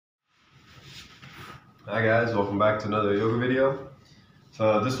Hi guys, welcome back to another yoga video.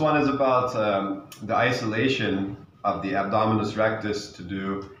 So this one is about the isolation of the abdominis rectus to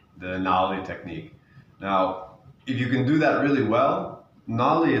do the Nauli technique. Now, if you can do that really well,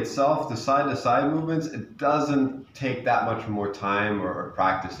 Nauli itself, the side-to-side movements, it doesn't take that much more time or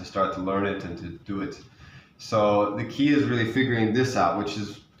practice to start to learn it and to do it. So the key is really figuring this out, which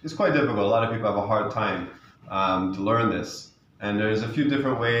is quite difficult. A lot of people have a hard time to learn this. And there's a few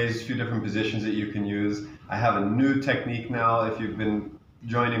different ways, a few different positions that you can use. I have a new technique now. If you've been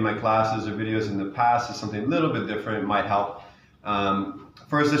joining my classes or videos in the past, it's something a little bit different. It might help.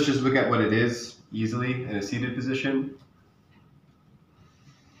 First, let's just look at what it is easily in a seated position.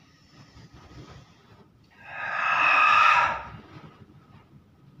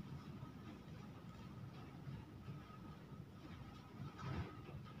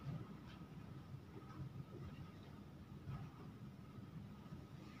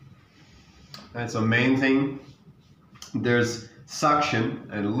 And so main thing, there's suction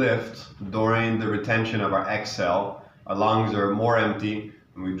and lift during the retention of our exhale. Our lungs are more empty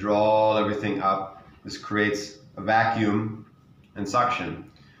and we draw everything up. This creates a vacuum and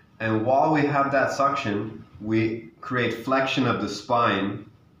suction. And while we have that suction, we create flexion of the spine,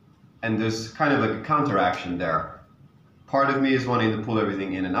 and there's kind of like a counteraction there. Part of me is wanting to pull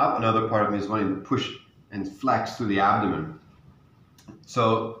everything in and up, another part of me is wanting to push and flex through the abdomen.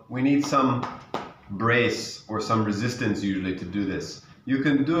 So we need some brace or some resistance usually to do this. You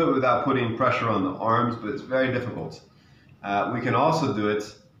can do it without putting pressure on the arms, but it's very difficult. We can also do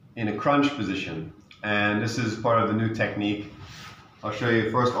it in a crunch position, and this is part of the new technique. I'll show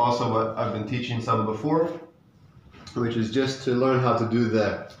you first also what I've been teaching some before, which is just to learn how to do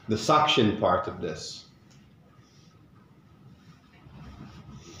the suction part of this.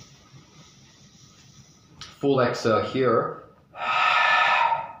 Full exhale here.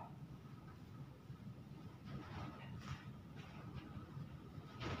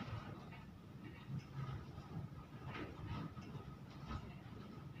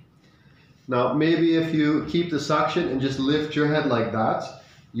 Now, maybe if you keep the suction and just lift your head like that,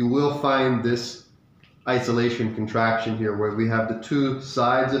 you will find this isolation contraction here where we have the two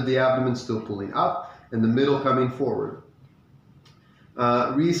sides of the abdomen still pulling up and the middle coming forward.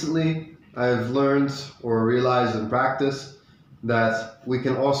 Recently, I've learned or realized in practice that we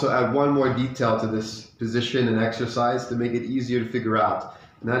can also add one more detail to this position and exercise to make it easier to figure out.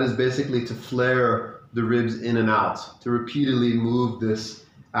 And that is basically to flare the ribs in and out, to repeatedly move this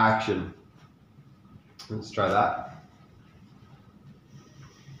action. Let's try that.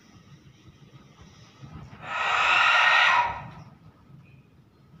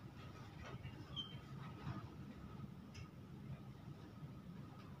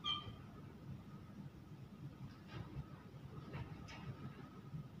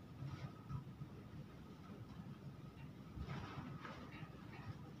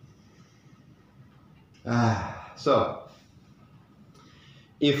 So,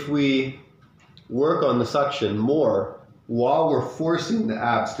 if we work on the suction more while we're forcing the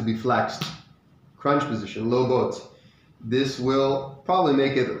abs to be flexed, crunch position, low boat, this will probably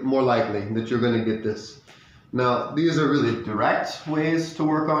make it more likely that you're going to get this. Now, these are really direct ways to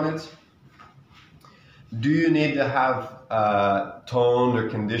work on it. Do you need to have toned or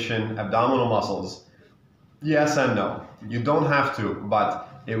conditioned abdominal muscles? Yes and no. You don't have to, but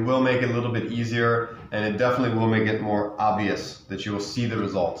it will make it a little bit easier, and it definitely will make it more obvious that you will see the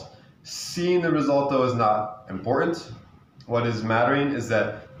result. Seeing the result, though, is not important. What is mattering is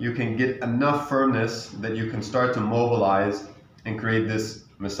that you can get enough firmness that you can start to mobilize and create this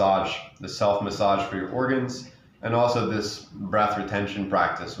massage, the self-massage for your organs, and also this breath retention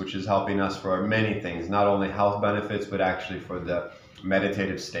practice, which is helping us for many things, not only health benefits, but actually for the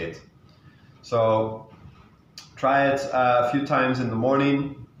meditative state. So try it a few times in the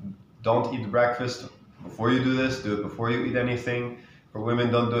morning. Don't eat breakfast before you do this. Do it before you eat anything. For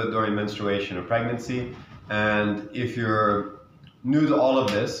women, don't do it during menstruation or pregnancy. And if you're new to all of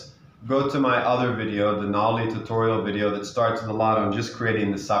this, go to my other video, the Nauli tutorial video that starts with a lot on just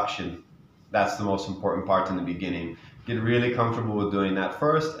creating the suction. That's the most important part in the beginning. Get really comfortable with doing that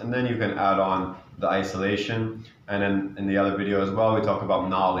first, and then you can add on the isolation. And then in the other video as well, we talk about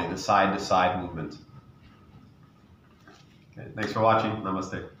Nauli, the side-to-side movement. Okay, thanks for watching.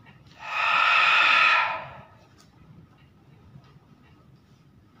 Namaste.